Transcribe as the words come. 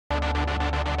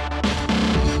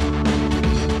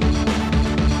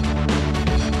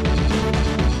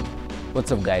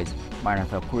What's up guys,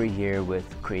 Maranatha Kuri here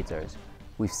with Creators.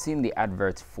 We've seen the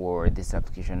adverts for this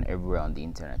application everywhere on the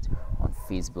internet, on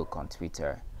Facebook, on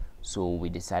Twitter, so we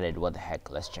decided what the heck,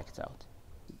 let's check it out.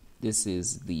 This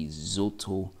is the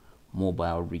Zoto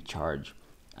mobile recharge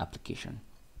application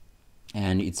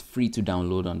and it's free to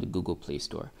download on the Google Play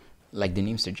Store. Like the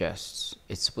name suggests,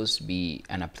 it's supposed to be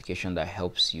an application that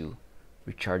helps you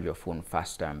recharge your phone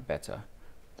faster and better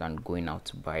than going out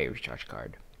to buy a recharge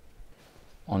card.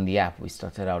 On the app, we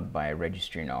started out by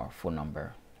registering our phone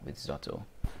number with Zoto,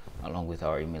 along with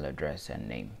our email address and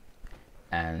name.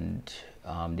 And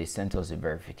they sent us a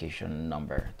verification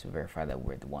number to verify that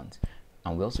we're the ones.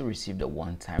 And we also received a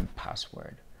one-time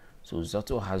password. So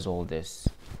Zoto has all this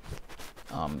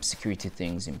security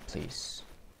things in place.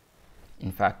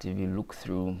 In fact, if you look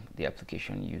through the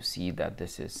application, you see that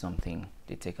this is something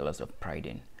they take a lot of pride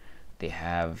in. They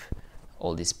have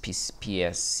all these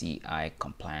PSCI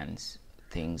compliance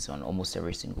things on almost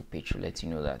every single page to let you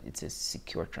know that it's a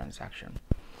secure transaction.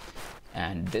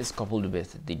 And this, coupled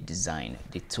with the design,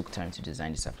 they took time to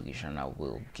design this application, and I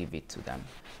will give it to them.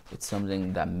 It's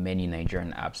something that many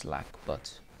Nigerian apps lack,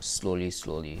 but slowly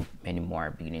many more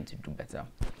are beginning to do better.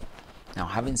 Now,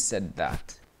 having said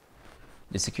that,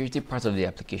 the security part of the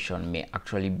application may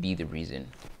actually be the reason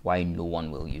why no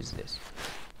one will use this,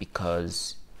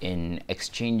 because in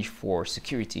exchange for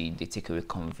security, they take away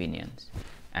convenience,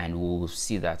 and we'll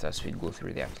see that as we go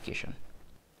through the application.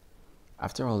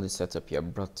 After all this setup, you're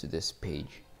brought to this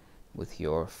page with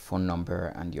your phone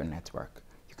number and your network.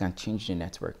 You can change the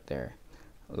network there.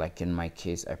 Like in my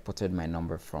case, I ported my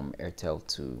number from Airtel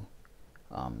to,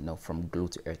 from Glo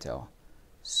to Airtel.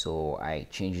 So I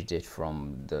changed it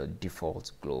from the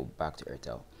default Glo back to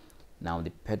Airtel. Now the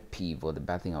pet peeve or the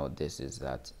bad thing about this is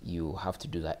that you have to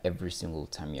do that every single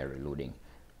time you're reloading.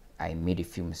 I made a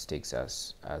few mistakes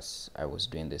as I was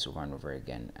doing this over and over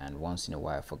again, and once in a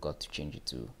while I forgot to change it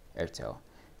to Airtel,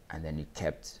 and then it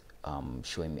kept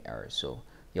showing me errors. So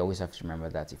you always have to remember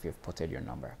that if you've ported your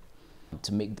number.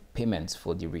 To make the payments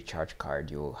for the recharge card,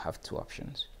 you'll have two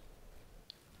options.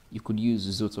 You could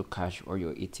use Zoto Cash or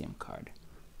your ATM card.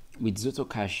 With Zoto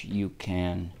Cash, you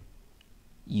can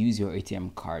use your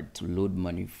ATM card to load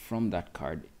money from that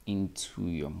card into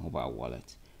your mobile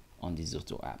wallet on the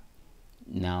Zoto app.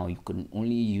 Now, you can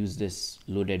only use this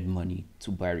loaded money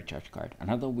to buy a recharge card.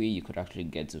 Another way you could actually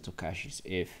get Zoto Cash is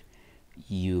if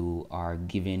you are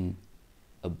given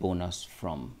a bonus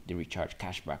from the recharge,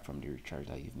 cashback from the recharge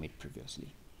that you've made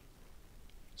previously.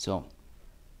 So,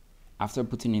 after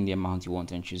putting in the amount you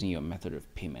want and choosing your method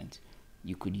of payment,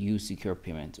 you could use secure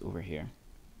payment over here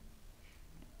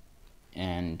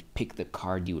and pick the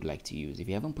card you would like to use. If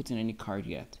you haven't put in any card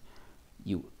yet,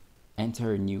 you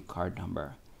enter a new card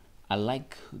number. I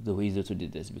like the way Zoto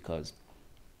did this because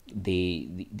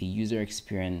the user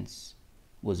experience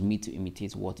was made to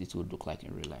imitate what it would look like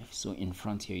in real life. So in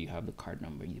front here, you have the card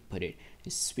number, you put it,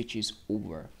 it switches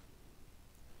over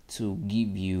to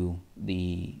give you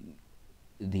the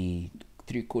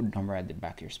 3-code number at the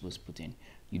back you're supposed to put in.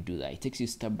 You do that. It takes you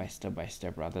step by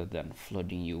step rather than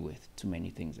flooding you with too many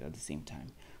things at the same time.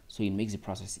 So it makes the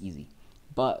process easy.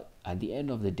 But at the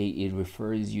end of the day, it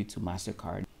refers you to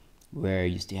MasterCard, where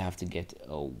you still have to get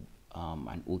an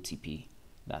OTP.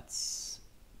 That's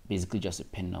basically just a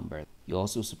PIN number. You're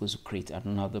also supposed to create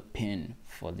another PIN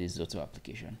for this Zoto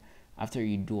application. After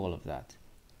you do all of that,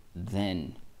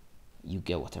 then you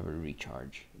get whatever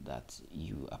recharge that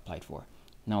you applied for.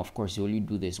 Now, of course, you only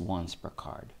do this once per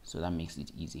card, so that makes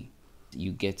it easy.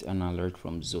 You get an alert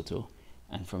from Zoto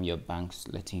and from your banks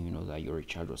letting you know that your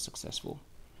recharge was successful.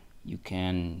 You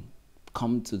can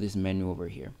come to this menu over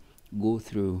here, go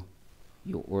through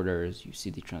your orders, you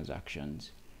see the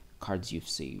transactions, cards you've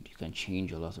saved. You can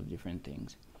change a lot of different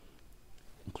things,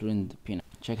 including the PIN.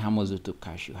 Check how much Zoto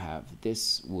Cash you have.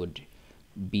 This would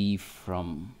be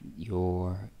from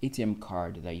your ATM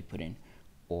card that you put in,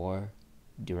 or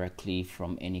directly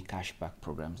from any cashback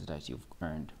programs that you've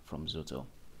earned from Zoto.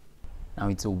 Now,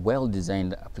 it's a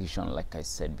well-designed application, like I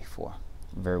said before,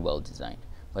 very well designed.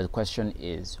 But the question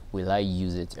is, will I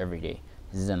use it every day?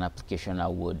 This is an application I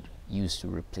would use to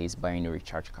replace buying a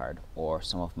recharge card or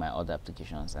some of my other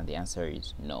applications, and the answer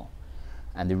is no.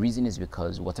 And the reason is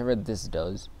because whatever this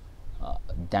does,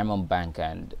 Diamond Bank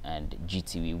and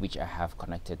GTV, which I have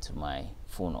connected to my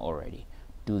phone already,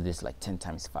 do this like 10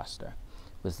 times faster.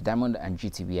 With Diamond and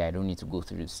GTV, I don't need to go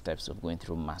through the steps of going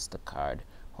through MasterCard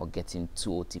or getting 2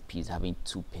 OTPs, having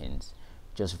 2 pins,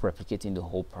 just replicating the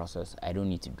whole process. I don't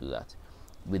need to do that.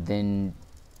 Within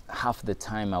half the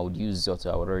time I would use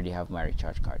Zoto, I would already have my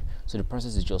recharge card. So the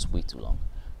process is just way too long.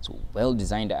 So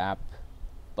well-designed app,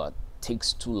 but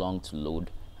takes too long to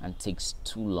load and takes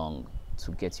too long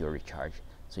to get your recharge,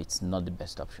 so it's not the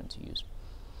best option to use.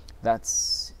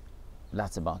 That's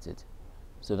about it.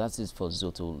 So that's it for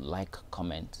Zoto. Like,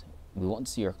 comment. We want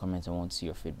to see your comments and want to see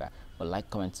your feedback. But like,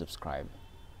 comment, subscribe,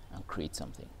 and create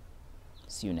something.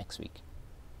 See you next week.